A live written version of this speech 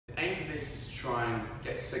this is to try and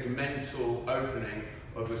get segmental opening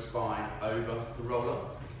of your spine over the roller.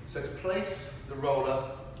 So to place the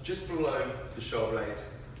roller just below the shoulder blades,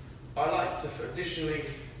 I like to additionally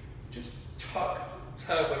just tuck the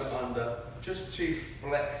tailbone under just to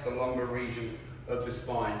flex the lumbar region of the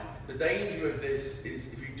spine. The danger of this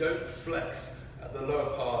is if you don't flex at the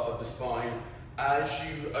lower part of the spine, as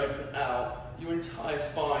you open out, your entire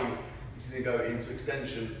spine is going to go into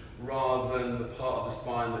extension rather than the part of the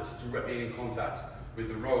spine that's directly in contact with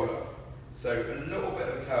the roller. So a little bit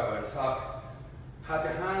of a tailbone tuck, have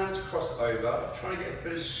your hands crossed over, trying to get a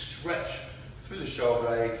bit of stretch through the shoulder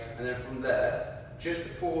blades, and then from there, just the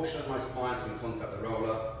portion of my spine that's in contact with the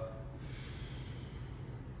roller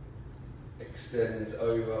extends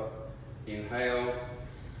over. Inhale,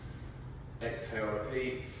 exhale,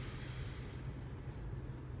 repeat.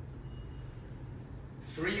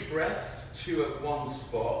 3 breaths to at one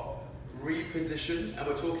spot, reposition, and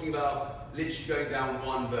we're talking about literally going down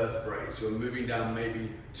 1 vertebrae, so we're moving down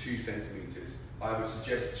maybe 2 centimeters. I would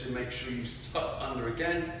suggest to make sure you tuck under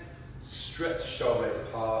again, stretch the shoulder blades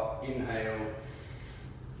apart, inhale,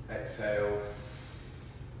 exhale.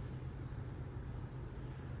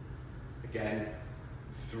 Again,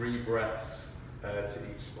 3 breaths to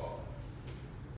each spot.